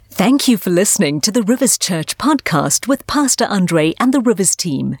Thank you for listening to the Rivers Church podcast with Pastor Andre and the Rivers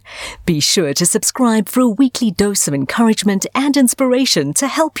team. Be sure to subscribe for a weekly dose of encouragement and inspiration to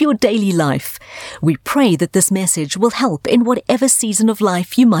help your daily life. We pray that this message will help in whatever season of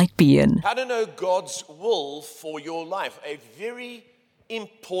life you might be in. How to know God's will for your life. A very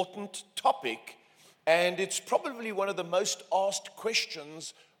important topic, and it's probably one of the most asked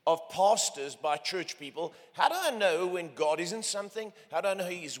questions of pastors by church people. How do I know when God is in something? How do I know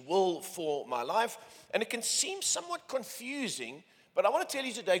His will for my life? And it can seem somewhat confusing, but I want to tell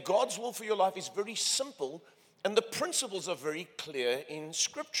you today, God's will for your life is very simple, and the principles are very clear in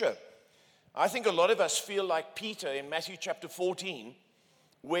Scripture. I think a lot of us feel like Peter in Matthew chapter 14,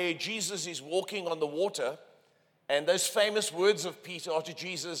 where Jesus is walking on the water, and those famous words of Peter are to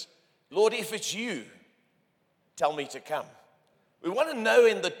Jesus, "Lord, if it's you, tell me to come." We want to know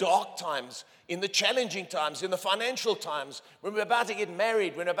in the dark times, in the challenging times, in the financial times, when we're about to get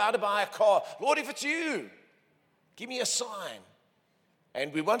married, when we're about to buy a car, "Lord, if it's you, give me a sign."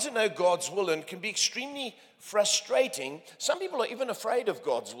 And we want to know God's will, and it can be extremely frustrating. Some people are even afraid of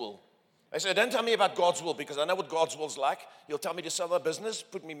God's will. They say, "Don't tell me about God's will, because I know what God's will's like. You'll tell me to sell a business,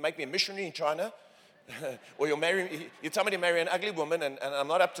 make me a missionary in China, or you'll tell me to marry an ugly woman, and I'm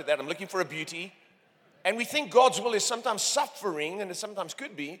not up to that. I'm looking for a beauty." And we think God's will is sometimes suffering, and it sometimes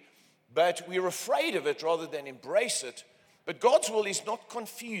could be, but we're afraid of it rather than embrace it. But God's will is not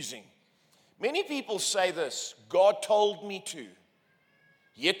confusing. Many people say this, "God told me to,"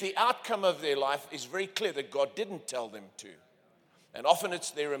 yet the outcome of their life is very clear that God didn't tell them to. And often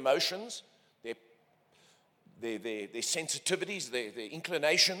it's their emotions, their sensitivities, their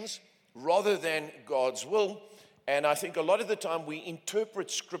inclinations, rather than God's will. And I think a lot of the time we interpret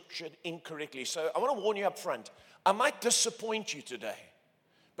Scripture incorrectly. So I want to warn you up front. I might disappoint you today,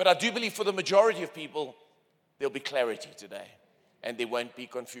 but I do believe for the majority of people, there'll be clarity today, and there won't be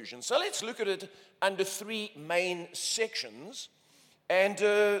confusion. So let's look at it under three main sections. And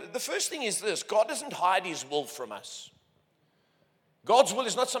the first thing is this: God doesn't hide His will from us. God's will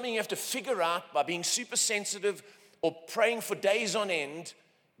is not something you have to figure out by being super sensitive or praying for days on end.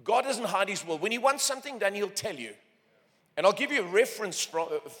 God doesn't hide His will. When He wants something done, He'll tell you. And I'll give you a reference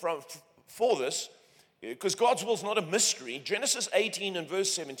for this, because God's will is not a mystery. Genesis 18 and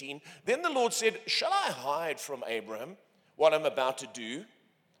verse 17, "Then the Lord said, 'Shall I hide from Abraham what I'm about to do?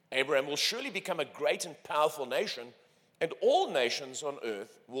 Abraham will surely become a great and powerful nation, and all nations on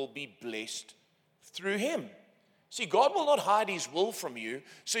earth will be blessed through him.'" See, God will not hide His will from you,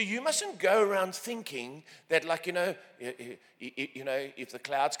 so you mustn't go around thinking that, like, if the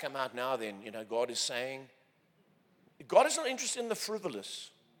clouds come out now, then, God is saying. God is not interested in the frivolous.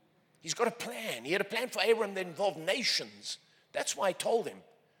 He's got a plan. He had a plan for Abraham that involved nations. That's why He told him.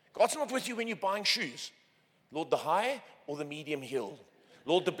 God's not with you when you're buying shoes. Lord, the high or the medium heel?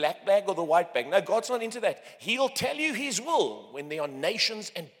 Lord, the black bag or the white bag? No, God's not into that. He'll tell you His will when there are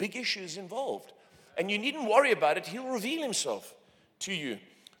nations and big issues involved. And you needn't worry about it. He'll reveal Himself to you.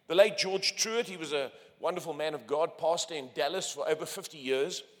 The late George Truett, he was a wonderful man of God, pastor in Dallas for over 50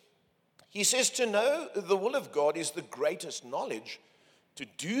 years. He says, to know the will of God is the greatest knowledge. To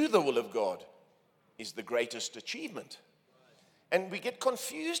do the will of God is the greatest achievement. And we get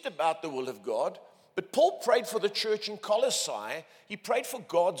confused about the will of God. But Paul prayed for the church in Colossae. He prayed for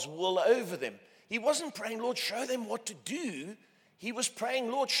God's will over them. He wasn't praying, "Lord, show them what to do." He was praying,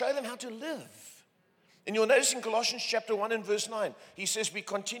 "Lord, show them how to live." And you'll notice in Colossians chapter 1 and verse 9, he says, "We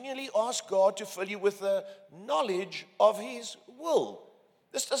continually ask God to fill you with the knowledge of His will."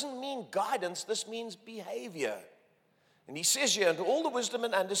 This doesn't mean guidance, this means behavior. And he says here, "And all the wisdom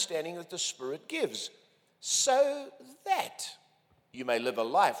and understanding that the Spirit gives, so that you may live a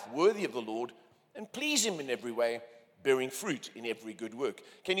life worthy of the Lord and please Him in every way, bearing fruit in every good work."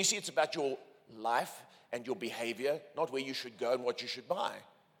 Can you see it's about your life and your behavior, not where you should go and what you should buy.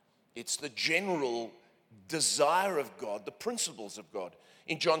 It's the general desire of God, the principles of God.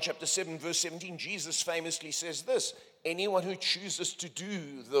 In John chapter 7, verse 17, Jesus famously says this: "Anyone who chooses to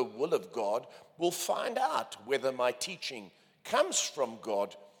do the will of God will find out whether my teaching comes from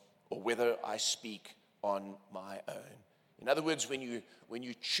God or whether I speak on my own." In other words, when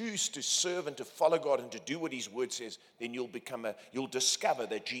you choose to serve and to follow God and to do what His word says, then you'll discover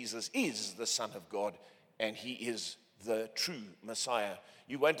that Jesus is the Son of God and He is the true Messiah.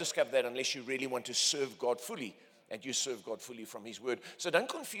 You won't discover that unless you really want to serve God fully, and you serve God fully from His word. So don't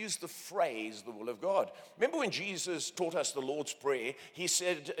confuse the phrase, the will of God. Remember when Jesus taught us the Lord's Prayer, He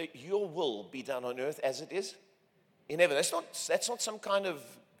said, "Your will be done on earth as it is in heaven." That's not some kind of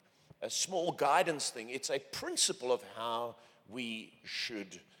a small guidance thing. It's a principle of how we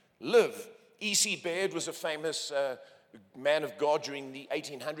should live. E.C. Baird was a famous man of God during the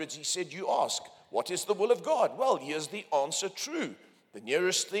 1800s, he said, you ask, what is the will of God? Well, here's the answer true. The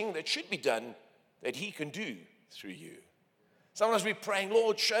nearest thing that should be done that he can do through you. Sometimes we're praying,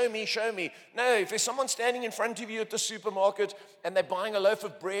 Lord, show me, show me. No, if there's someone standing in front of you at the supermarket and they're buying a loaf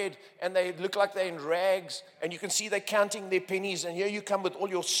of bread and they look like they're in rags and you can see they're counting their pennies and here you come with all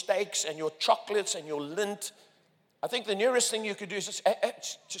your steaks and your chocolates and your lint, I think the nearest thing you could do is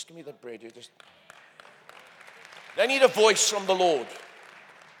just give me that bread. They need a voice from the Lord.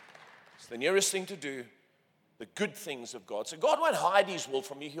 It's the nearest thing to do. The good things of God. So God won't hide his will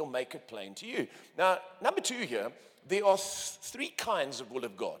from you. He'll make it plain to you. Now, number 2 here, there are 3 kinds of will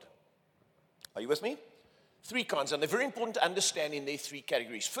of God. Are you with me? 3 kinds, and they're very important to understand in their 3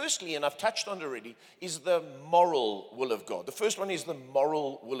 categories. Firstly, and I've touched on it already, is the moral will of God. The first one is the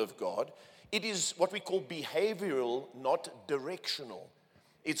moral will of God. It is what we call behavioral, not directional.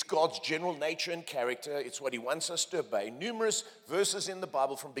 It's God's general nature and character. It's what he wants us to obey. Numerous verses in the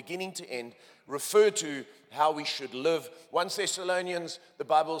Bible from beginning to end refer to how we should live. 1 Thessalonians, the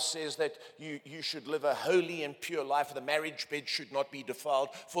Bible says that you should live a holy and pure life. The marriage bed should not be defiled,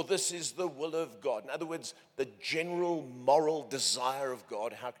 for this is the will of God. In other words, the general moral desire of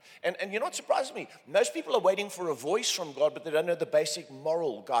God. And you're not surprised me. Most people are waiting for a voice from God, but they don't know the basic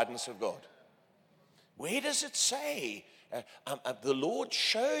moral guidance of God. Where does it say? The Lord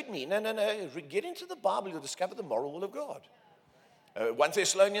showed me. No. Get into the Bible. You'll discover the moral will of God. 1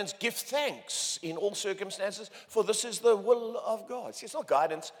 Thessalonians, give thanks in all circumstances, for this is the will of God. See, it's not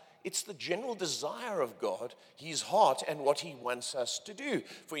guidance. It's the general desire of God, his heart, and what he wants us to do.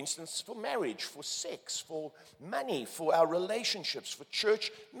 For instance, for marriage, for sex, for money, for our relationships, for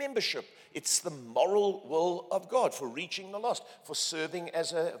church membership. It's the moral will of God for reaching the lost, for serving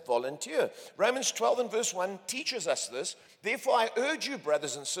as a volunteer. Romans 12 and verse 1 teaches us this. Therefore, I urge you,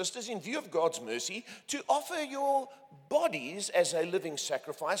 brothers and sisters, in view of God's mercy, to offer your bodies as a living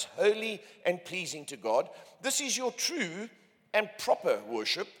sacrifice, holy and pleasing to God. This is your true and proper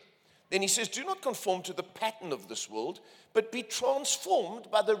worship. Then he says, do not conform to the pattern of this world, but be transformed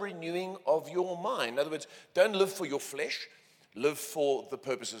by the renewing of your mind. In other words, don't live for your flesh, live for the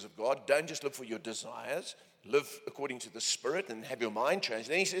purposes of God. Don't just live for your desires. Live according to the Spirit and have your mind changed.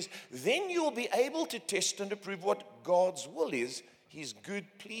 Then he says, then you'll be able to test and approve what God's will is, his good,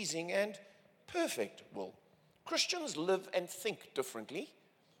 pleasing, and perfect will. Christians live and think differently,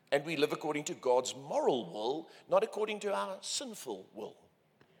 and we live according to God's moral will, not according to our sinful will.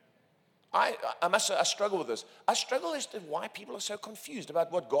 I must say, I struggle with this. I struggle as to why people are so confused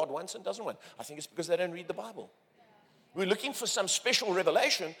about what God wants and doesn't want. I think it's because they don't read the Bible. We're looking for some special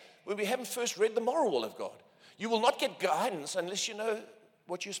revelation when we haven't first read the moral will of God. You will not get guidance unless you know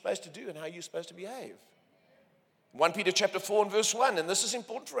what you're supposed to do and how you're supposed to behave. 1 Peter chapter 4 and verse 1, and this is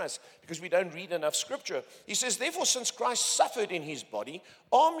important for us because we don't read enough scripture. He says, therefore, since Christ suffered in his body,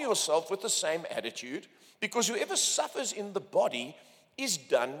 arm yourself with the same attitude, because whoever suffers in the body is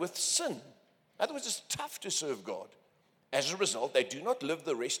done with sin. In other words, it's tough to serve God. As a result, they do not live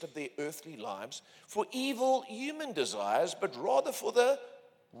the rest of their earthly lives for evil human desires, but rather for the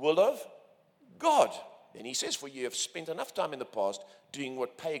will of God. Then he says, for you have spent enough time in the past doing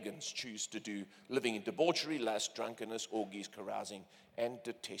what pagans choose to do, living in debauchery, lust, drunkenness, orgies, carousing, and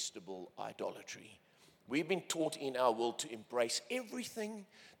detestable idolatry. We've been taught in our world to embrace everything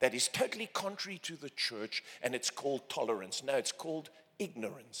that is totally contrary to the church, and it's called tolerance. No, it's called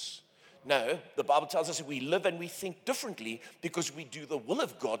ignorance. No, the Bible tells us that we live and we think differently because we do the will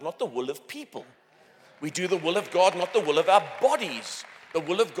of God, not the will of people. We do the will of God, not the will of our bodies. The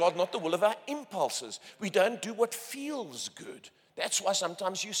will of God, not the will of our impulses. We don't do what feels good. That's why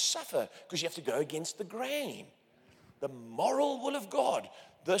sometimes you suffer, because you have to go against the grain. The moral will of God,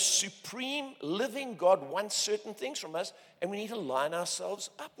 the supreme living God wants certain things from us, and we need to line ourselves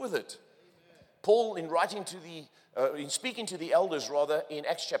up with it. Paul, in speaking to the elders, in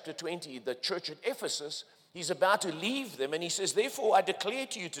Acts chapter 20, the church at Ephesus, he's about to leave them, and he says, therefore, I declare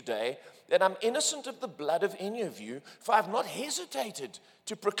to you today that I'm innocent of the blood of any of you, for I have not hesitated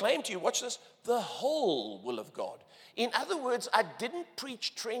to proclaim to you, watch this, the whole will of God. In other words, I didn't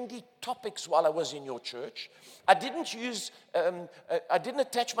preach trendy topics while I was in your church. I didn't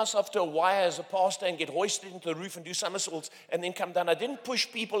attach myself to a wire as a pastor and get hoisted into the roof and do somersaults and then come down. I didn't push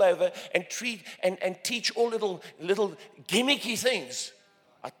people over and treat and teach all little gimmicky things.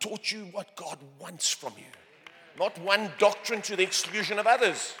 I taught you what God wants from you, not one doctrine to the exclusion of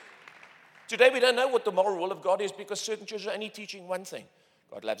others. Today we don't know what the moral will of God is because certain churches are only teaching one thing.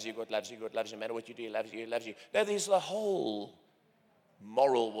 God loves you, God loves you, God loves you. No matter what you do, He loves you, He loves you. No, there's the whole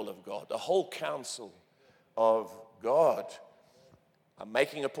moral will of God, the whole counsel of God. I'm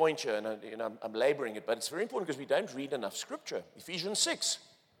making a point here, and I'm laboring it, but it's very important because we don't read enough scripture. Ephesians 6,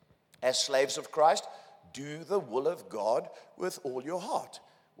 as slaves of Christ, do the will of God with all your heart.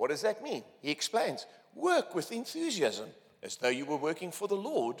 What does that mean? He explains, work with enthusiasm, as though you were working for the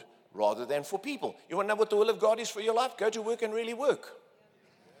Lord rather than for people. You want to know what the will of God is for your life? Go to work and really work.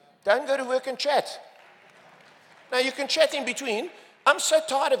 Don't go to work and chat. Now, you can chat in between. I'm so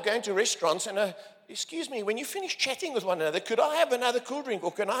tired of going to restaurants and, excuse me, when you finish chatting with one another, could I have another cool drink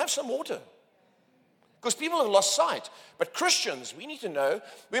or can I have some water? Because people have lost sight. But Christians, we need to know,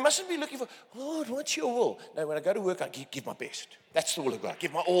 we mustn't be looking for, Lord, what's your will? No, when I go to work, I give my best. That's the will of God.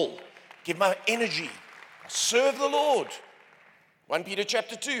 Give my all. Give my energy. I serve the Lord. 1 Peter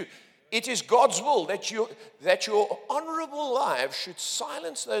chapter 2, it is God's will that your honorable lives should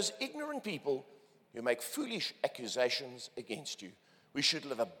silence those ignorant people who make foolish accusations against you. We should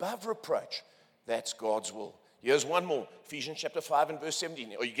live above reproach. That's God's will. Here's one more. Ephesians chapter 5 and verse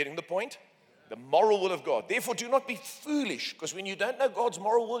 17. Are you getting the point? The moral will of God. Therefore, do not be foolish, because when you don't know God's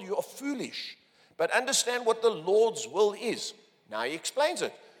moral will, you are foolish. But understand what the Lord's will is. Now he explains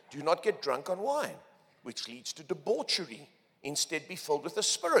it. Do not get drunk on wine, which leads to debauchery. Instead, be filled with the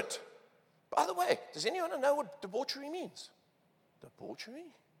Spirit. By the way, does anyone know what debauchery means? Debauchery?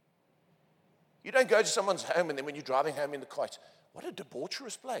 You don't go to someone's home and then when you're driving home in the car, what a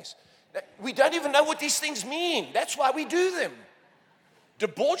debaucherous place. Now, we don't even know what these things mean. That's why we do them.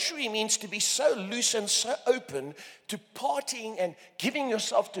 Debauchery means to be so loose and so open to partying and giving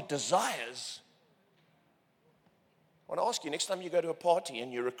yourself to desires. I want to ask you, next time you go to a party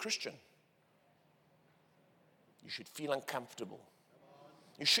and you're a Christian, you should feel uncomfortable.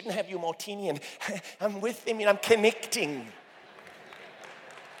 You shouldn't have your martini and I'm with them and I'm connecting.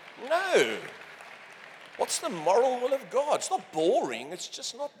 No. What's the moral will of God? It's not boring. It's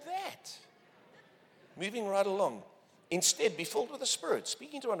just not that. Moving right along. Instead, be filled with the Spirit,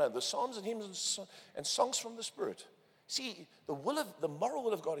 speaking to one another, psalms and hymns and songs from the Spirit. See, the moral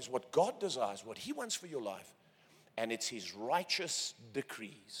will of God is what God desires, what He wants for your life, and it's His righteous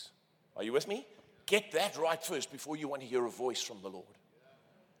decrees. Are you with me? Get that right first before you want to hear a voice from the Lord.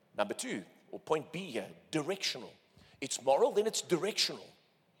 Number 2, or point B here, directional. It's moral, then it's directional.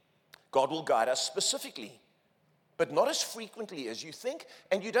 God will guide us specifically, but not as frequently as you think,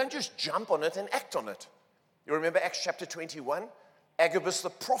 and you don't just jump on it and act on it. You remember Acts chapter 21? Agabus the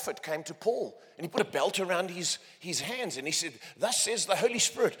prophet came to Paul, and he put a belt around his hands, and he said, thus says the Holy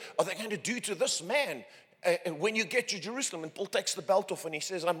Spirit, are they going to do to this man when you get to Jerusalem? And Paul takes the belt off, and he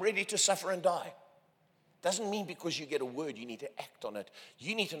says, I'm ready to suffer and die. Doesn't mean because you get a word, you need to act on it.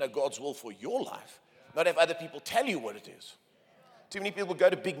 You need to know God's will for your life, not have other people tell you what it is. Too many people go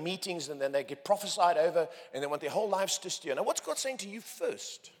to big meetings, and then they get prophesied over, and they want their whole lives to steer. Now, what's God saying to you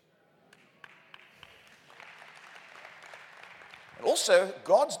first? Also,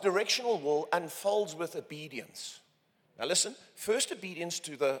 God's directional will unfolds with obedience. Now listen, first obedience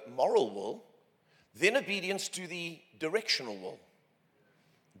to the moral will, then obedience to the directional will.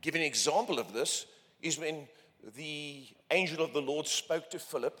 Give an example of this is when the angel of the Lord spoke to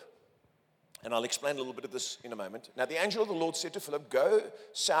Philip, and I'll explain a little bit of this in a moment. Now the angel of the Lord said to Philip, go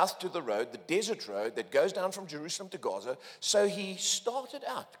south to the road, the desert road that goes down from Jerusalem to Gaza. So he started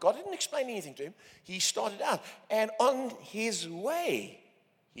out. God didn't explain anything to him. He started out. And on his way,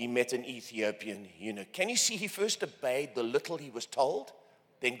 he met an Ethiopian eunuch. Can you see he first obeyed the little he was told?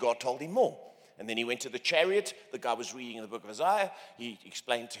 Then God told him more. And then he went to the chariot. The guy was reading the book of Isaiah. He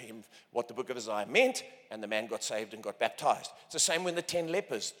explained to him what the book of Isaiah meant, and the man got saved and got baptized. It's the same when the 10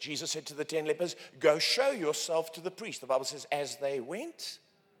 lepers. Jesus said to the 10 lepers, go show yourself to the priest. The Bible says, as they went,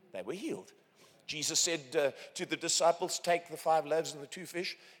 they were healed. Jesus said to the disciples, take the 5 loaves and the 2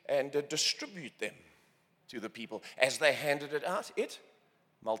 fish and distribute them to the people. As they handed it out, it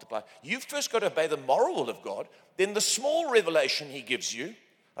multiplied. You've first got to obey the moral will of God, then the small revelation He gives you.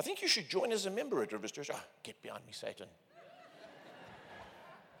 I think you should join as a member at Rivers Church. Get behind me, Satan.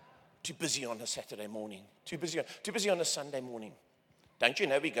 Too busy on a Saturday morning. Too busy on a Sunday morning. Don't you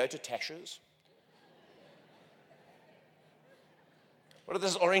know we go to Tasha's? What are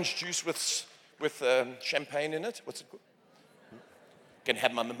those orange juice with champagne in it? What's it called? Can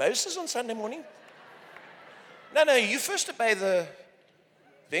have my mimosas on Sunday morning? No, you first obey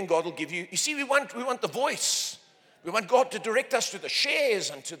then God will give you. You see, we want the voice. We want God to direct us to the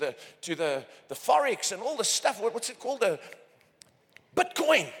shares and to the Forex and all the stuff. What's it called?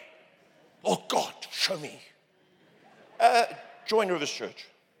 Bitcoin. Oh, God, show me. Join Rivers Church.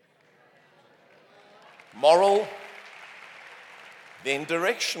 Moral, then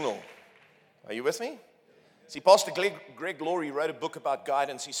directional. Are you with me? See, Pastor Greg Laurie wrote a book about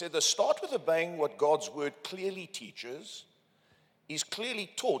guidance. He said, start with obeying what God's word clearly teaches, is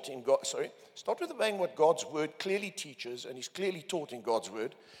clearly taught in God. Start with obeying what God's word clearly teaches, and is clearly taught in God's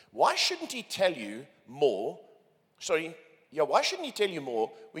word. Why shouldn't he tell you more? Why shouldn't he tell you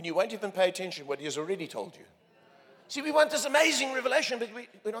more when you won't even pay attention to what he has already told you? See, we want this amazing revelation, but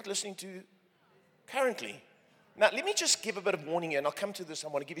we're not listening to currently. Now, let me just give a bit of warning here, and I'll come to this. I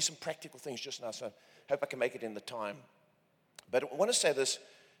want to give you some practical things just now, so I hope I can make it in the time. But I want to say this.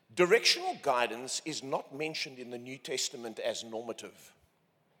 Directional guidance is not mentioned in the New Testament as normative.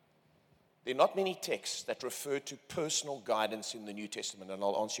 There are not many texts that refer to personal guidance in the New Testament, and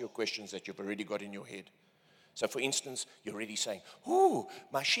I'll answer your questions that you've already got in your head. So, for instance, you're already saying, "Ooh,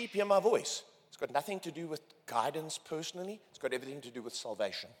 my sheep hear my voice." It's got nothing to do with guidance personally. It's got everything to do with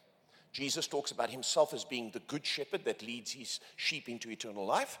salvation. Jesus talks about himself as being the good shepherd that leads his sheep into eternal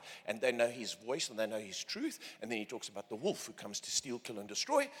life, and they know his voice and they know his truth. And then he talks about the wolf who comes to steal, kill, and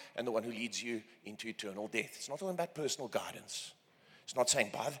destroy, and the one who leads you into eternal death. It's not all about personal guidance. It's not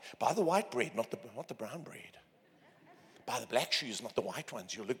saying buy the white bread, not the brown bread. Buy the black shoes, not the white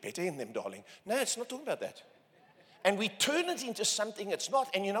ones. You'll look better in them, darling. No, it's not talking about that. And we turn it into something it's not,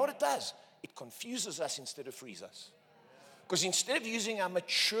 and you know what it does? It confuses us instead of frees us. Because instead of using our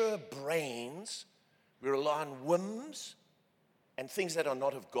mature brains, we rely on whims and things that are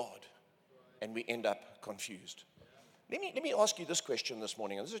not of God, and we end up confused. Let me ask you this question this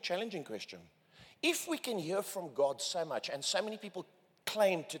morning, and this is a challenging question. If we can hear from God so much, and so many people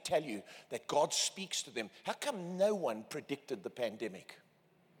claim to tell you that God speaks to them, how come no one predicted the pandemic?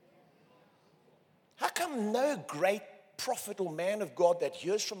 How come no great prophet or man of God that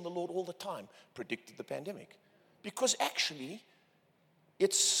hears from the Lord all the time predicted the pandemic? Because actually,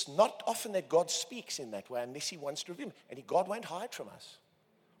 it's not often that God speaks in that way unless he wants to reveal him. And God won't hide from us.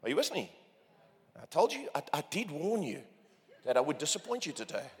 Are you with me? I told you, I did warn you that I would disappoint you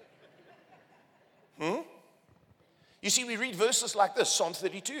today. You see, we read verses like this, Psalm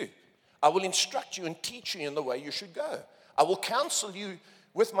 32. I will instruct you and teach you in the way you should go. I will counsel you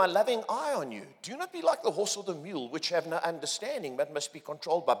with my loving eye on you. Do not be like the horse or the mule, which have no understanding, but must be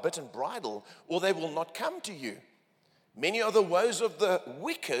controlled by bit and bridle, or they will not come to you. Many are the woes of the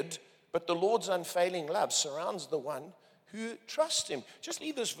wicked, but the Lord's unfailing love surrounds the one who trusts him. Just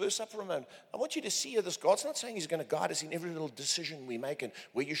leave this verse up for a moment. I want you to see this. God's not saying he's going to guide us in every little decision we make, and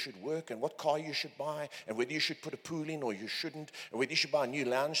where you should work, and what car you should buy, and whether you should put a pool in or you shouldn't, and whether you should buy a new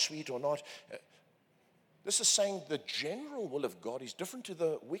lounge suite or not. This is saying the general will of God is different to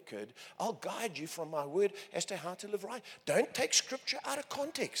the wicked. I'll guide you from my word as to how to live right. Don't take scripture out of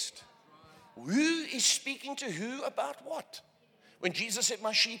context. Who is speaking to who about what? When Jesus said,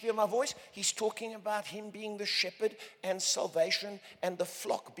 my sheep hear my voice, he's talking about him being the shepherd and salvation and the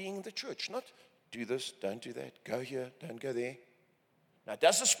flock being the church. Not do this, don't do that, go here, don't go there. Now,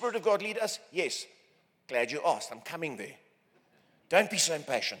 does the Spirit of God lead us? Yes. Glad you asked. I'm coming there. Don't be so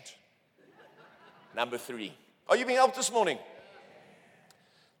impatient. Number 3. Are you being helped this morning?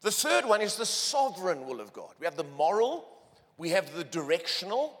 The third one is the sovereign will of God. We have the moral, we have the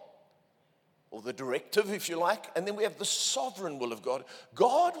directional, or the directive, if you like, and then we have the sovereign will of God.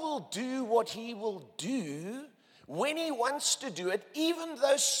 God will do what he will do when he wants to do it, even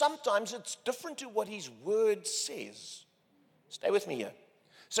though sometimes it's different to what his word says. Stay with me here.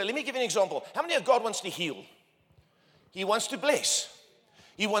 So let me give you an example. How many of God wants to heal? He wants to bless.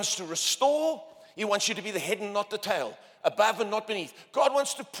 He wants to restore. He wants you to be the head and not the tail, above and not beneath. God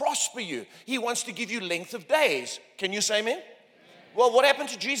wants to prosper you. He wants to give you length of days. Can you say amen? Amen. Well, what happened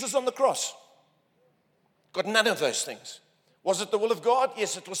to Jesus on the cross? Got none of those things. Was it the will of God?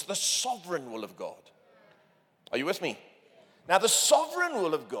 Yes, it was the sovereign will of God. Are you with me? Now, the sovereign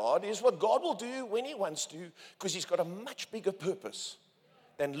will of God is what God will do when he wants to, because he's got a much bigger purpose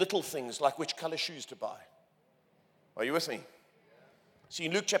than little things like which color shoes to buy. Are you with me? See,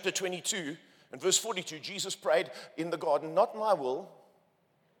 in Luke chapter 22 and verse 42, Jesus prayed in the garden, not my will,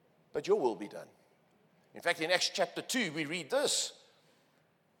 but your will be done. In fact, in Acts chapter 2, we read this.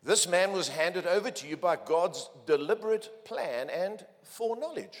 This man was handed over to you by God's deliberate plan and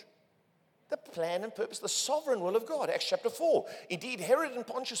foreknowledge. The plan and purpose, the sovereign will of God. Acts chapter 4. Indeed, Herod and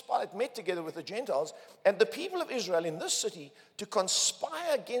Pontius Pilate met together with the Gentiles and the people of Israel in this city to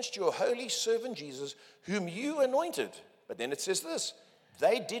conspire against your holy servant Jesus, whom you anointed. But then it says this,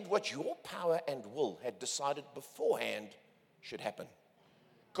 they did what your power and will had decided beforehand should happen.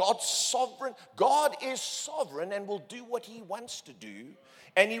 God's sovereign. God is sovereign and will do what he wants to do.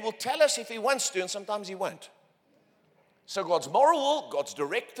 And he will tell us if he wants to, and sometimes he won't. So God's moral will, God's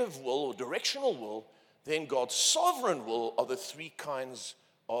directive will or directional will, then God's sovereign will are the 3 kinds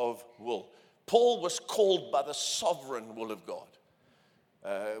of will. Paul was called by the sovereign will of God.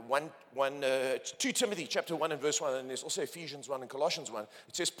 2 Timothy chapter 1 and verse 1, and there's also Ephesians 1 and Colossians 1.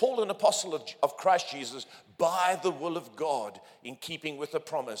 It says, Paul, an apostle of Christ Jesus, by the will of God, in keeping with the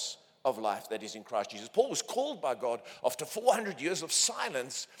promise of life that is in Christ Jesus. Paul was called by God. After 400 years of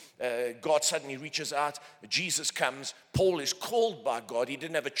silence, God suddenly reaches out. Jesus comes. Paul is called by God. He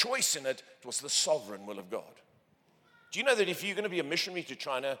didn't have a choice in it. It was the sovereign will of God. Do you know that if you're going to be a missionary to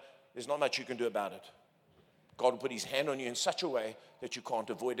China, there's not much you can do about it? God will put his hand on you in such a way that you can't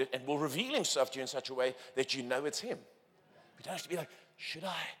avoid it, and will reveal himself to you in such a way that you know it's him. You don't have to be like, should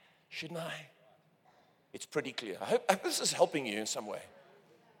I? Shouldn't I? It's pretty clear. I hope this is helping you in some way.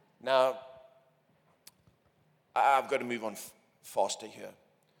 Now, I've got to move on faster here.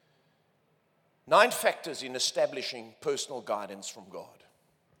 9 factors in establishing personal guidance from God.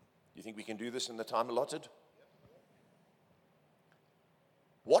 Do you think we can do this in the time allotted?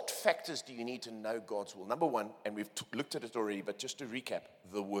 What factors do you need to know God's will? Number 1, and we've looked at it already, but just to recap,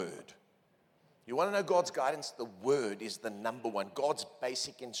 the Word. You want to know God's guidance? The Word is the number 1. God's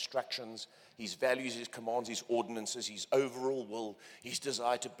basic instructions, His values, His commands, His ordinances, His overall will, His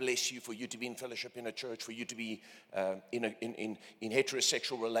desire to bless you, for you to be in fellowship in a church, for you to be in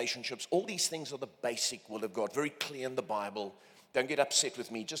heterosexual relationships. All these things are the basic will of God, very clear in the Bible. Don't get upset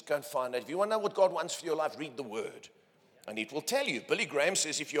with me. Just go and find out. If you want to know what God wants for your life, read the Word. And it will tell you. Billy Graham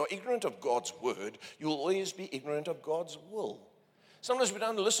says, if you're ignorant of God's word, you will always be ignorant of God's will. Sometimes we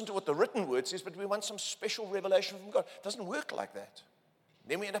don't listen to what the written word says, but we want some special revelation from God. It doesn't work like that.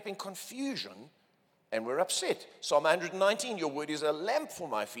 Then we end up in confusion, and we're upset. Psalm 119, your word is a lamp for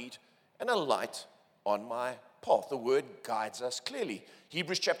my feet and a light on my path. The word guides us clearly.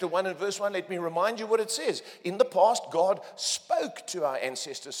 Hebrews chapter 1 and verse 1, let me remind you what it says. In the past, God spoke to our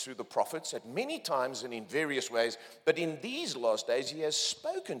ancestors through the prophets at many times and in various ways, but in these last days, He has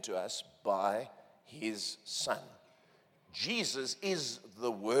spoken to us by His Son. Jesus is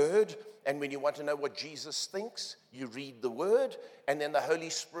the Word, and when you want to know what Jesus thinks, you read the Word, and then the Holy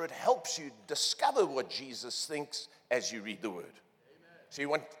Spirit helps you discover what Jesus thinks as you read the Word. Amen. So you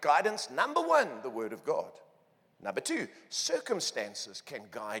want guidance? Number 1, the Word of God. Number 2, circumstances can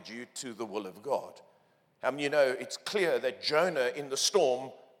guide you to the will of God. You know, it's clear that Jonah in the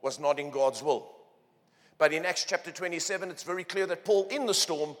storm was not in God's will. But in Acts chapter 27, it's very clear that Paul in the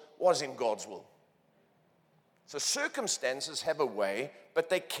storm was in God's will. So circumstances have a way,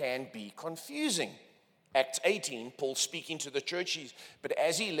 but they can be confusing. Acts 18, Paul speaking to the church, but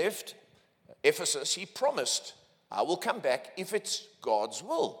as he left Ephesus, he promised, I will come back if it's God's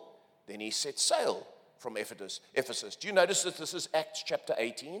will. Then he set sail from Ephesus. Do you notice that this is Acts chapter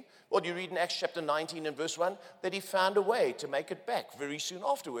 18? Well, you read in Acts chapter 19 and verse 1 that he found a way to make it back very soon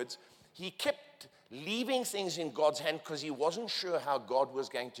afterwards. He kept leaving things in God's hand because he wasn't sure how God was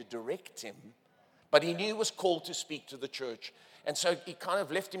going to direct him, but he knew he was called to speak to the church. And so he kind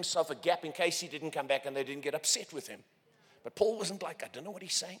of left himself a gap in case he didn't come back and they didn't get upset with him. But Paul wasn't like, I don't know what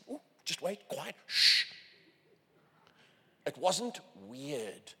he's saying. Oh, just wait, quiet, shh. It wasn't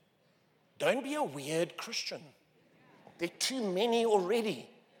weird. Don't be a weird Christian. There are too many already.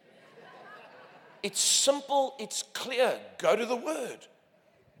 It's simple, it's clear. Go to the Word.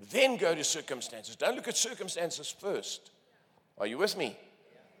 Then go to circumstances. Don't look at circumstances first. Are you with me?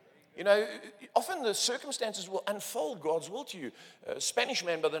 You know, often the circumstances will unfold God's will to you. A Spanish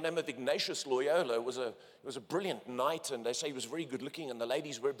man by the name of Ignatius Loyola was a brilliant knight, and they say he was very good looking, and the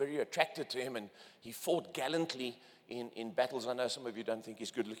ladies were very attracted to him, and he fought gallantly in battles. I know some of you don't think he's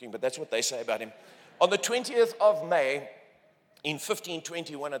good looking, but that's what they say about him. On the 20th of May in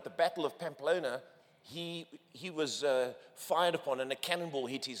 1521 at the Battle of Pamplona, he was fired upon, and a cannonball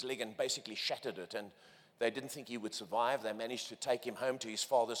hit his leg and basically shattered it, and they didn't think he would survive. They managed to take him home to his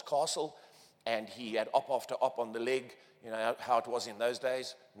father's castle, and he had op after op on the leg, you know how it was in those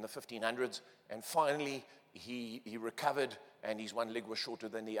days, in the 1500s, and finally he recovered, and his one leg was shorter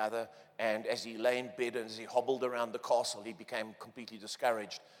than the other, and as he lay in bed and as he hobbled around the castle, he became completely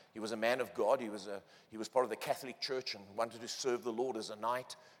discouraged. He was a man of God. He was part of the Catholic Church and wanted to serve the Lord as a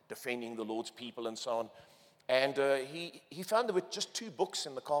knight, defending the Lord's people and so on. And he found there were just 2 books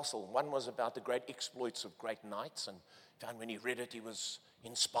in the castle. One was about the great exploits of great knights, and found when he read it, he was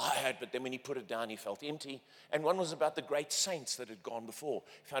inspired, but then when he put it down, he felt empty. And one was about the great saints that had gone before.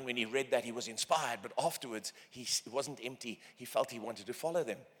 He found when he read that, he was inspired, but afterwards, he wasn't empty. He felt he wanted to follow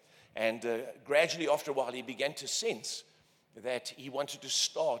them. And gradually, after a while, he began to sense that he wanted to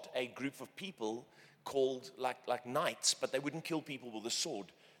start a group of people called like knights, but they wouldn't kill people with a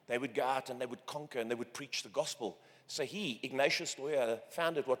sword. They would go out and they would conquer and they would preach the gospel. So he, Ignatius Loyola,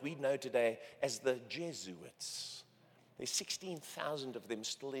 founded what we know today as the Jesuits. There's 16,000 of them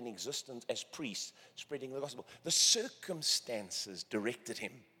still in existence as priests spreading the gospel. The circumstances directed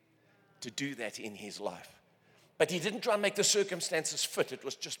him to do that in his life. But he didn't try and make the circumstances fit. It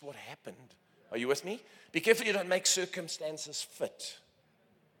was just what happened. Are you with me? Be careful you don't make circumstances fit.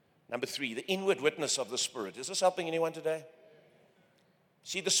 Number 3, the inward witness of the Spirit. Is this helping anyone today?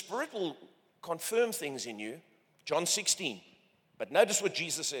 See, the Spirit will confirm things in you. John 16. But notice what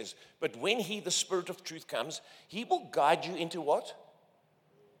Jesus says. But when he, the Spirit of truth, comes, he will guide you into what?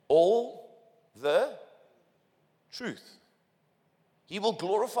 All the truth. He will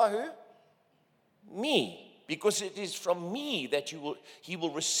glorify who? Me. Because it is from me that he will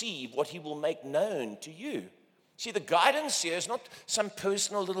receive what he will make known to you. See, the guidance here is not some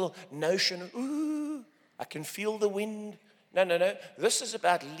personal little notion, ooh, I can feel the wind. No. This is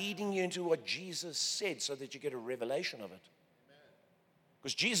about leading you into what Jesus said so that you get a revelation of it.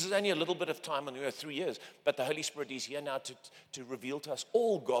 Because Jesus is only a little bit of time on the earth, 3 years, but the Holy Spirit is here now to reveal to us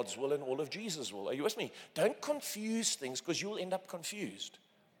all God's will and all of Jesus' will. Are you with me? Don't confuse things because you'll end up confused.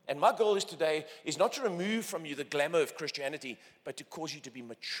 And my goal is today is not to remove from you the glamour of Christianity, but to cause you to be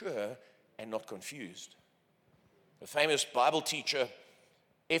mature and not confused. The famous Bible teacher,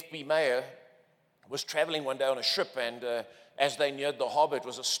 F.B. Meyer, was traveling one day on a ship, and as they neared the harbor, it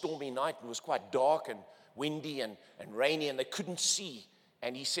was a stormy night and it was quite dark and windy and rainy, and they couldn't see.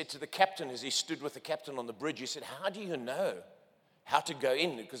 And he said to the captain, as he stood with the captain on the bridge, he said, how do you know how to go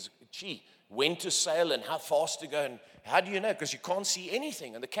in? Because, when to sail and how fast to go, and how do you know? Because you can't see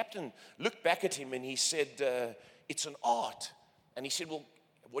anything. And the captain looked back at him and he said, it's an art. And he said, well,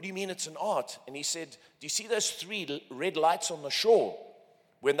 what do you mean it's an art? And he said, do you see those 3 red lights on the shore?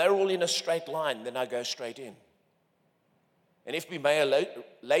 When they're all in a straight line, then I go straight in. And F.B. Meyer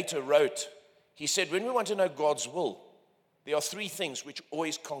later wrote, he said, when we want to know God's will, there are 3 things which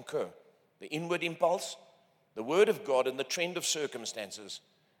always concur. The inward impulse, the word of God, and the trend of circumstances.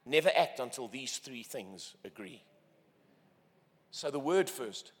 Never act until these 3 things agree. So the word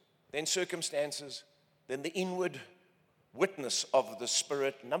first, then circumstances, then the inward witness of the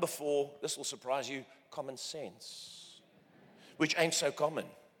Spirit. Number 4, this will surprise you, common sense, which ain't so common.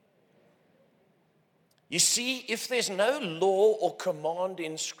 You see, if there's no law or command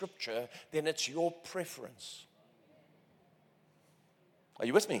in Scripture, then it's your preference. Are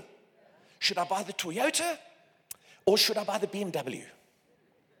you with me? Should I buy the Toyota or should I buy the BMW?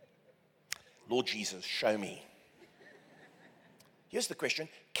 Lord Jesus, show me. Here's the question,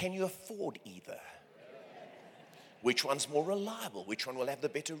 can you afford either? Which one's more reliable? Which one will have the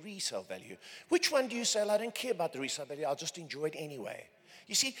better resale value? Which one do you say, I don't care about the resale value, I'll just enjoy it anyway?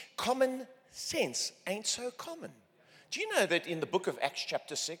 You see, common sense ain't so common. Do you know that in the book of Acts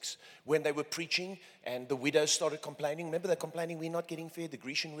chapter 6, when they were preaching and the widows started complaining, remember they're complaining, we're not getting fed, the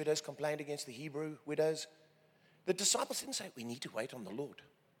Grecian widows complained against the Hebrew widows. The disciples didn't say, we need to wait on the Lord.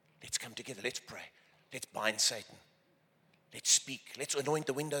 Let's come together, let's pray, let's bind Satan. Let's speak. Let's anoint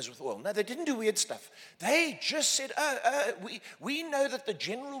the windows with oil. No, they didn't do weird stuff. They just said, we know that the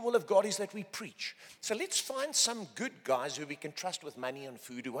general will of God is that we preach. So let's find some good guys who we can trust with money and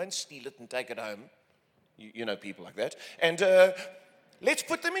food, who won't steal it and take it home. You know people like that. And let's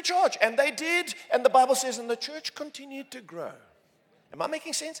put them in charge. And they did. And the Bible says, and the church continued to grow. Am I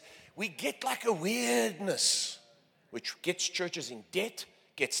making sense? We get like a weirdness, which gets churches in debt,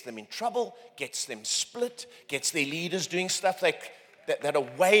 gets them in trouble, gets them split, gets their leaders doing stuff that are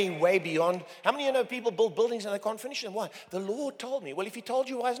way, way beyond. How many of you know people build buildings and they can't finish them? Why? The Lord told me. Well, if he told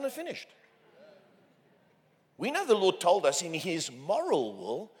you, why isn't it finished? We know the Lord told us in his moral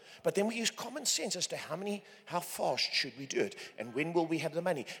will, but then we use common sense as to how fast should we do it, and when will we have the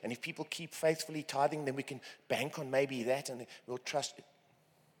money? And if people keep faithfully tithing, then we can bank on maybe that, and we'll trust it.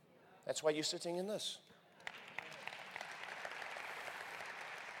 That's why you're sitting in this.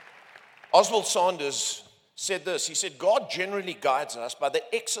 Oswald Sanders said this. He said, God generally guides us by the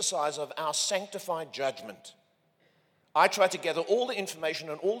exercise of our sanctified judgment. I try to gather all the information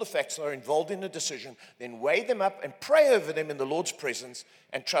and all the facts that are involved in a decision, then weigh them up and pray over them in the Lord's presence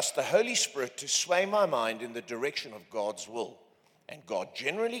and trust the Holy Spirit to sway my mind in the direction of God's will. And God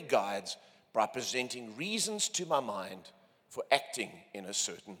generally guides by presenting reasons to my mind for acting in a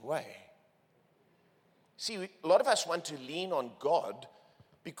certain way. See, a lot of us want to lean on God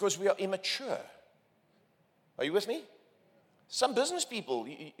because we are immature. Are you with me? Some business people,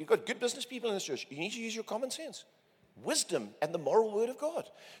 you've got good business people in this church, you need to use your common sense, wisdom, and the moral word of God.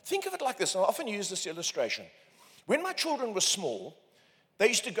 Think of it like this. I often use this illustration. When my children were small, they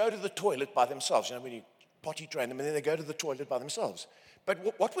used to go to the toilet by themselves. You know, when you potty train them, and then they go to the toilet by themselves. But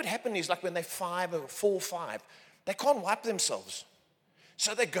what would happen is, like when they're 5 or 4 or 5, they can't wipe themselves.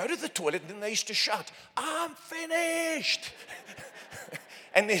 So they go to the toilet and then they used to shout, "I'm finished."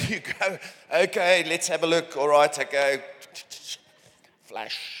 And then you go, "Okay, let's have a look. All right, okay."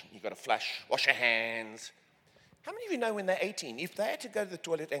 Flush. You got to flush. Wash your hands. How many of you know when they're 18, if they had to go to the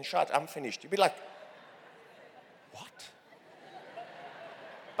toilet and shout, "I'm finished," you'd be like, "What?"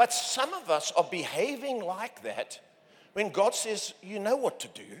 But some of us are behaving like that when God says, you know what to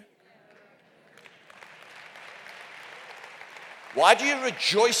do. Why do you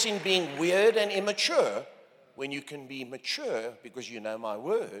rejoice in being weird and immature when you can be mature because you know my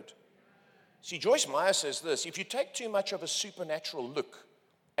word? See, Joyce Meyer says this: if you take too much of a supernatural look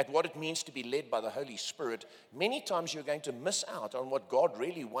at what it means to be led by the Holy Spirit, many times you're going to miss out on what God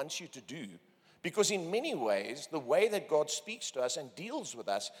really wants you to do. Because in many ways, the way that God speaks to us and deals with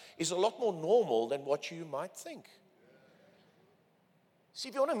us is a lot more normal than what you might think. See,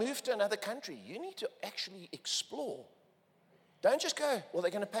 if you want to move to another country, you need to actually explore. Don't just go, "Well, they're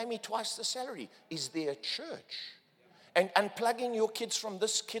going to pay me twice the salary." Is there a church? And unplugging your kids from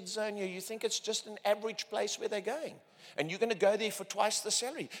this kid zone here, you think it's just an average place where they're going. And you're going to go there for twice the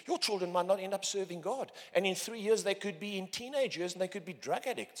salary. Your children might not end up serving God. And in 3 years, they could be in teenage years and they could be drug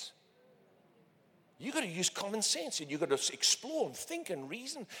addicts. You've got to use common sense, and you've got to explore and think and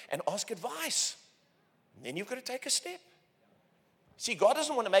reason and ask advice. And then you've got to take a step. See, God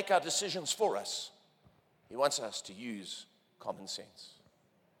doesn't want to make our decisions for us. He wants us to use common sense.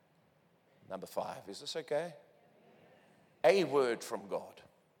 Number 5, is this okay? A word from God.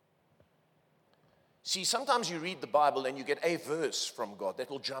 See, sometimes you read the Bible and you get a verse from God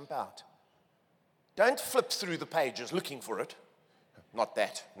that will jump out. Don't flip through the pages looking for it. Not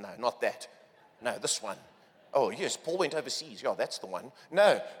that. No, not that. No, this one. Oh, yes, Paul went overseas. Yeah, that's the one.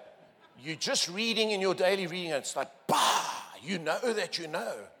 No, you're just reading in your daily reading and it's like, bah, you know that you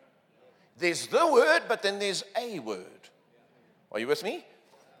know. There's the word, but then there's a word. Are you with me?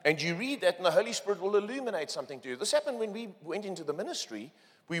 And you read that and the Holy Spirit will illuminate something to you. This happened when we went into the ministry.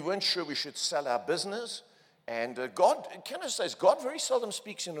 We weren't sure we should sell our business. And God, can I say, God very seldom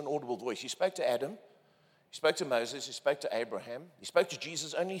speaks in an audible voice. He spoke to Adam. He spoke to Moses. He spoke to Abraham. He spoke to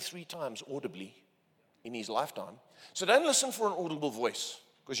Jesus only 3 times audibly in his lifetime. So don't listen for an audible voice,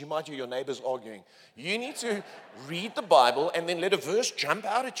 because you might hear your neighbors arguing. You need to read the Bible and then let a verse jump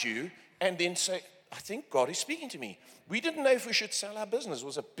out at you and then say, I think God is speaking to me. We didn't know if we should sell our business. It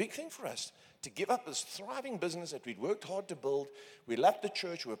was a big thing for us to give up this thriving business that we'd worked hard to build. We loved the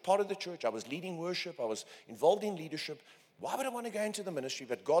church. We were part of the church. I was leading worship. I was involved in leadership. Why would I want to go into the ministry?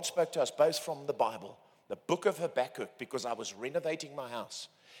 But God spoke to us both from the Bible, the book of Habakkuk, because I was renovating my house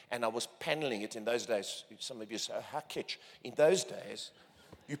and I was paneling it in those days. Some of you say, how kitsch. In those days,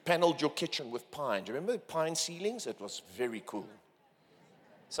 you paneled your kitchen with pine. Do you remember pine ceilings? It was very cool.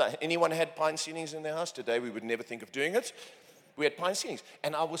 So anyone had pine ceilings in their house? Today we would never think of doing it. We had pine ceilings.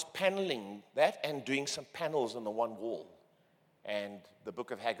 And I was paneling that and doing some panels on the one wall. And the book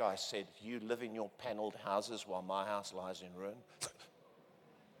of Haggai said, you live in your paneled houses while my house lies in ruin.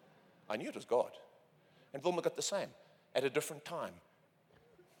 I knew it was God. And Wilma got the same at a different time.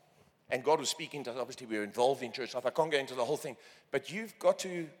 And God was speaking to us. Obviously, we were involved in church life. I can't go into the whole thing. But you've got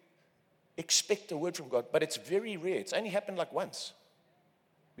to expect a word from God. But it's very rare. It's only happened like once.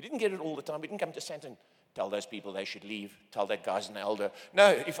 We didn't get it all the time. We didn't come to Santa and tell those people they should leave. Tell that guy's an elder. No,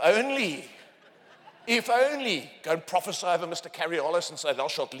 if only, go and prophesy over Mr. Carriolis and say, thou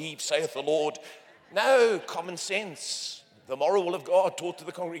shalt leave, saith the Lord. No, common sense. The moral will of God taught to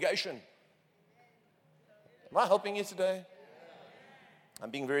the congregation. Am I helping you today?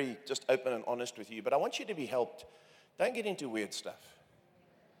 I'm being very just open and honest with you, but I want you to be helped. Don't get into weird stuff.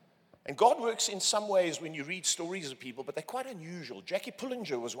 And God works in some ways when you read stories of people, but they're quite unusual. Jackie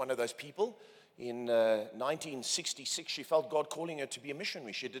Pullinger was one of those people. In 1966, she felt God calling her to be a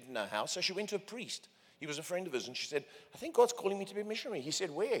missionary. She didn't know how, so she went to a priest. He was a friend of hers, and she said, I think God's calling me to be a missionary. He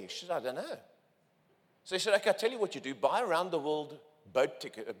said, where? She said, I don't know. So he said, okay, I'll tell you what you do. Buy a round-the-world boat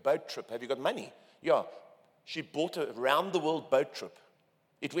ticket, a boat trip. Have you got money? Yeah. She bought a round-the-world boat trip.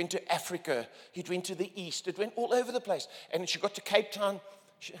 It went to Africa. It went to the east. It went all over the place. And she got to Cape Town.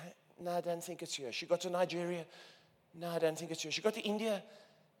 No, I don't think it's here. She got to Nigeria. No, I don't think it's here. She got to India.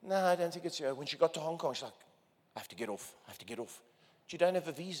 No, I don't think it's here. When she got to Hong Kong, she's like, I have to get off. I have to get off. You don't have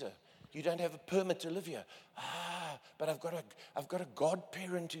a visa. You don't have a permit to live here. But I've got a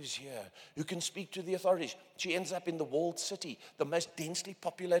godparent who's here who can speak to the authorities. She ends up in the walled city, the most densely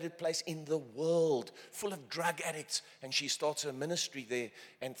populated place in the world, full of drug addicts. And she starts her ministry there,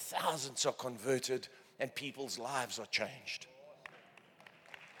 and thousands are converted, and people's lives are changed.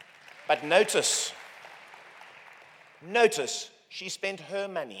 But notice, she spent her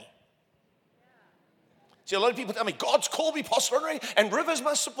money. See, a lot of people tell me, God's called me, Pastor Andre, and Rivers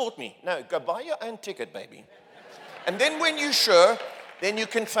must support me. No, go buy your own ticket, baby. And then when you're sure, then you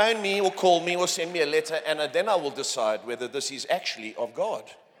can phone me or call me or send me a letter, and then I will decide whether this is actually of God.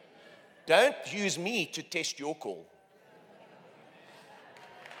 Don't use me to test your call.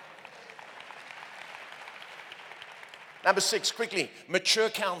 Number 6, quickly, mature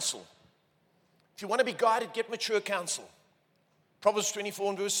counsel. If you want to be guided, get mature counsel. Proverbs 24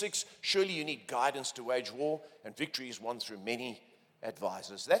 and verse 6, surely you need guidance to wage war, and victory is won through many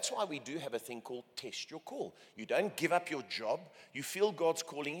advisors. That's why we do have a thing called test your call. You don't give up your job. You feel God's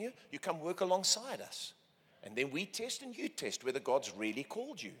calling you. You come work alongside us. And then we test and you test whether God's really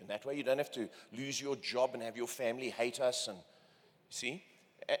called you. And that way you don't have to lose your job and have your family hate us. And see?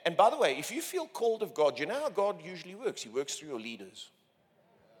 And by the way, if you feel called of God, you know how God usually works. He works through your leaders.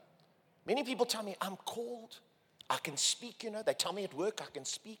 Many people tell me, I'm called. I can speak, They tell me at work I can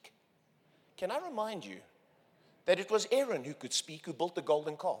speak. Can I remind you that it was Aaron who could speak, who built the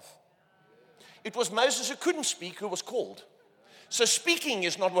golden calf? It was Moses who couldn't speak, who was called. So speaking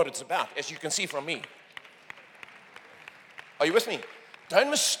is not what it's about, as you can see from me. Are you with me? Don't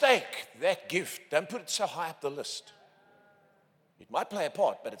mistake that gift. Don't put it so high up the list. It might play a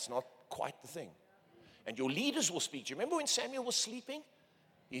part, but it's not quite the thing. And your leaders will speak. Do you remember when Samuel was sleeping?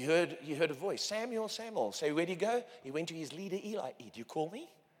 He heard a voice. Samuel, Samuel. Say, where'd he go? He went to his leader Eli. Did you call me?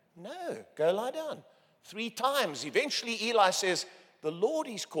 No. Go lie down. 3 times. Eventually Eli says, the Lord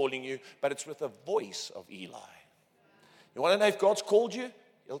is calling you, but it's with the voice of Eli. You want to know if God's called you?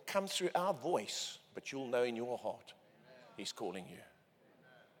 It'll come through our voice, but you'll know in your heart He's calling you.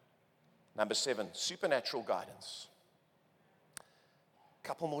 Number 7, supernatural guidance.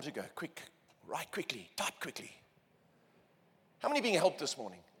 Couple more to go. Quick. Write quickly. Type quickly. How many being helped this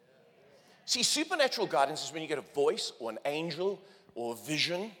morning? See, supernatural guidance is when you get a voice or an angel or a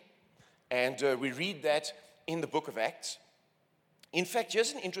vision. And we read that in the book of Acts. In fact,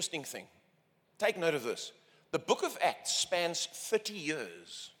 here's an interesting thing. Take note of this. The book of Acts spans 30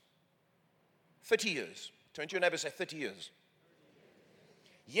 years. 30 years. Turn to your neighbor and say 30 years.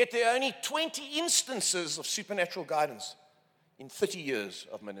 Yet there are only 20 instances of supernatural guidance in 30 years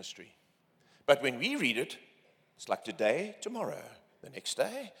of ministry. But when we read it, it's like today, tomorrow. The next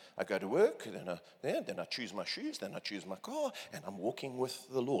day, I go to work, then I choose my shoes, then I choose my car, and I'm walking with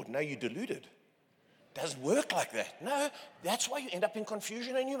the Lord. No, you're deluded. It doesn't work like that. No, that's why you end up in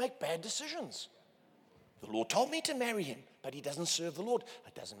confusion and you make bad decisions. The Lord told me to marry him, but he doesn't serve the Lord.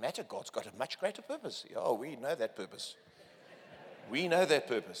 It doesn't matter. God's got a much greater purpose. Oh, we know that purpose. We know that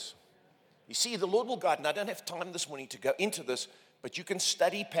purpose. You see, the Lord will guide, and I don't have time this morning to go into this, but you can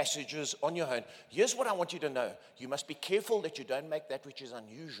study passages on your own. Here's what I want you to know. You must be careful that you don't make that which is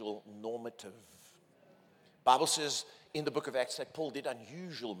unusual normative. Bible says in the book of Acts that Paul did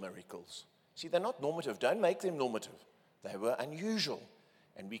unusual miracles. See, they're not normative. Don't make them normative. They were unusual,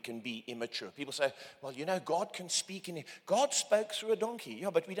 and we can be immature. People say, well, God can speak in it. God spoke through a donkey.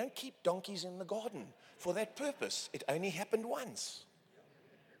 Yeah, but we don't keep donkeys in the garden for that purpose. It only happened once.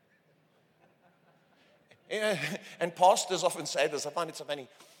 And pastors often say this. I find it so funny.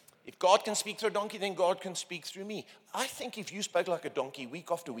 If God can speak through a donkey, then God can speak through me. I think if you spoke like a donkey week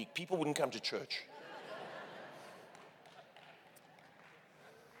after week, people wouldn't come to church.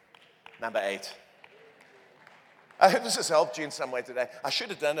 Number 8. I hope this has helped you in some way today. I should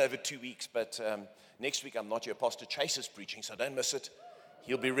have done over 2 weeks, but next week I'm not here. Pastor Chase is preaching, so don't miss it.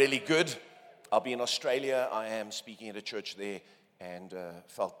 He'll be really good. I'll be in Australia. I am speaking at a church there and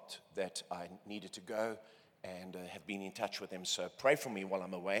felt that I needed to go and have been in touch with them. So pray for me while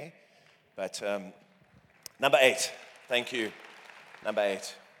I'm away. But number 8, thank you. Number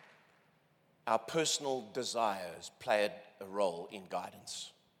 8, our personal desires played a role in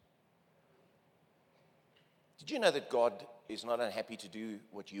guidance. Did you know that God is not unhappy to do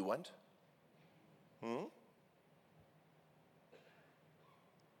what you want?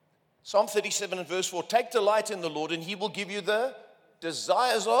 Psalm 37 and verse 4, take delight in the Lord and he will give you the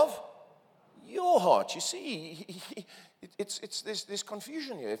desires of your heart. You see, there's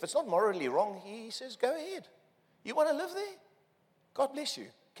confusion here. If it's not morally wrong, he says, go ahead. You want to live there? God bless you.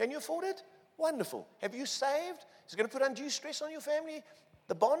 Can you afford it? Wonderful. Have you saved? Is it going to put undue stress on your family?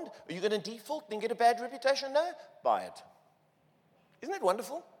 The bond? Are you going to default and get a bad reputation? No? Buy it. Isn't that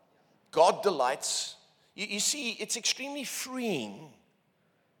wonderful? God delights. You see, it's extremely freeing.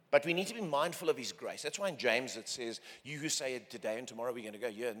 But we need to be mindful of his grace. That's why in James it says, you who say today and tomorrow we're going to go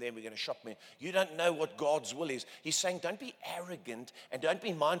here and then we're going to shop there. You don't know what God's will is. He's saying don't be arrogant and don't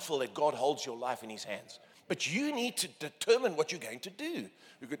be mindful that God holds your life in his hands. But you need to determine what you're going to do.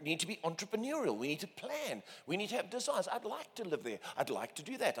 We need to be entrepreneurial. We need to plan. We need to have desires. I'd like to live there. I'd like to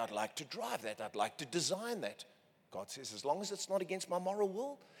do that. I'd like to drive that. I'd like to design that. God says, as long as it's not against my moral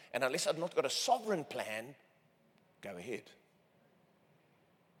will, and unless I've not got a sovereign plan, go ahead.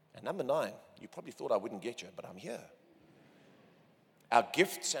 And number 9, you probably thought I wouldn't get you, but I'm here. Our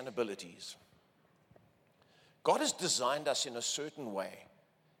gifts and abilities. God has designed us in a certain way,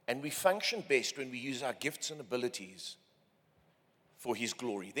 and we function best when we use our gifts and abilities for His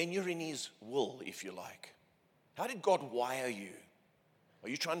glory. Then you're in His will, if you like. How did God wire you? Are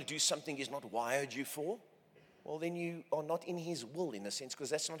you trying to do something He's not wired you for? Well, then you are not in His will, in a sense,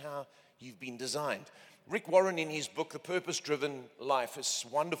 because that's not how you've been designed. Rick Warren, in his book, The Purpose-Driven Life, is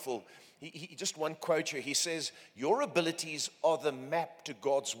wonderful. He just one quote here. He says, your abilities are the map to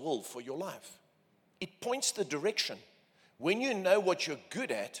God's will for your life. It points the direction. When you know what you're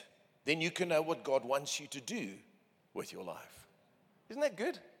good at, then you can know what God wants you to do with your life. Isn't that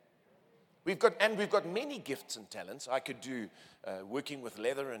good? We've got many gifts and talents. I could do working with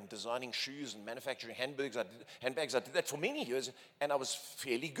leather and designing shoes and manufacturing handbags. I did that for many years, and I was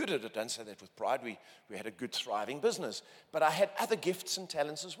fairly good at it. Don't say that with pride. We had a good, thriving business. But I had other gifts and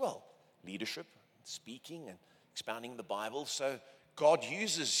talents as well. Leadership, speaking, and expounding the Bible. So God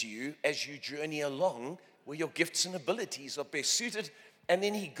uses you as you journey along where your gifts and abilities are best suited. And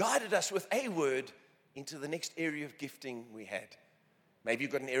then He guided us with a word into the next area of gifting we had. Maybe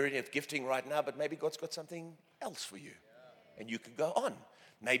you've got an area of gifting right now, but maybe God's got something else for you, and you can go on.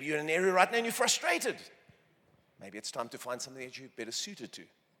 Maybe you're in an area right now and you're frustrated. Maybe it's time to find something that you're better suited to.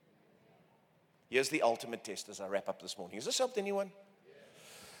 Here's the ultimate test as I wrap up this morning. Has this helped anyone?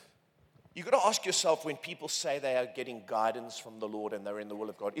 You've got to ask yourself, when people say they are getting guidance from the Lord and they're in the will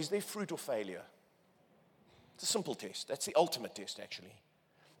of God, is there fruit or failure? It's a simple test. That's the ultimate test, actually.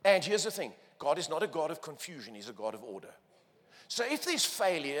 And here's the thing. God is not a God of confusion. He's a God of order. So if there's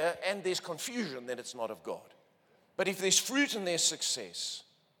failure and there's confusion, then it's not of God. But if there's fruit and there's success,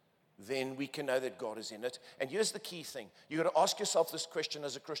 then we can know that God is in it. And here's the key thing. You've got to ask yourself this question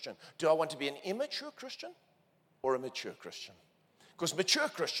as a Christian. Do I want to be an immature Christian or a mature Christian? Because mature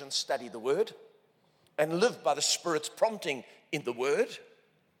Christians study the Word and live by the Spirit's prompting in the Word,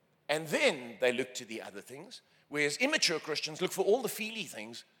 and then they look to the other things. Whereas immature Christians look for all the feely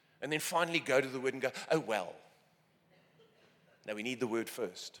things and then finally go to the Word and go, oh, well. Now, we need the Word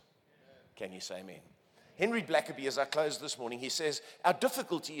first. Can you say amen? Henry Blackaby, as I close this morning, he says, our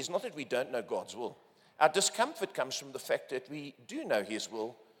difficulty is not that we don't know God's will. Our discomfort comes from the fact that we do know His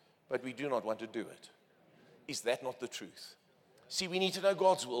will, but we do not want to do it. Is that not the truth? See, we need to know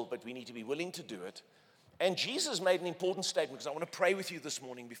God's will, but we need to be willing to do it. And Jesus made an important statement, because I want to pray with you this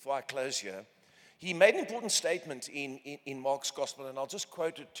morning before I close here. He made an important statement in Mark's gospel, and I'll just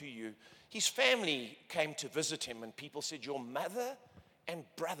quote it to you. His family came to visit him, and people said, your mother and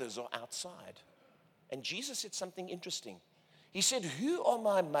brothers are outside. And Jesus said something interesting. He said, who are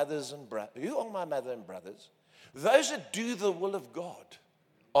my mother and brothers? Those that do the will of God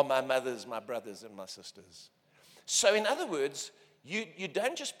are my mothers, my brothers, and my sisters. So in other words, you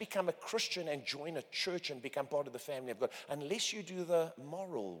don't just become a Christian and join a church and become part of the family of God unless you do the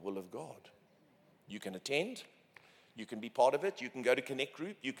moral will of God. You can attend. You can be part of it. You can go to Connect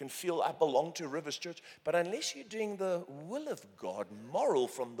Group. You can feel I belong to Rivers Church. But unless you're doing the will of God, moral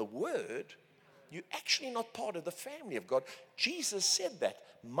from the Word, you're actually not part of the family of God. Jesus said that.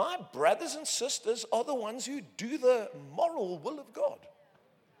 My brothers and sisters are the ones who do the moral will of God.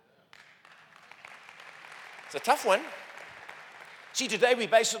 It's a tough one. See, today we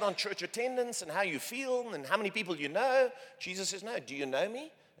base it on church attendance and how you feel and how many people you know. Jesus says, no, do you know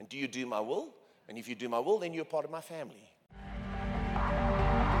me? And do you do my will? And if you do my will, then you're part of my family.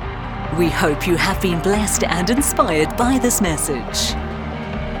 We hope you have been blessed and inspired by this message.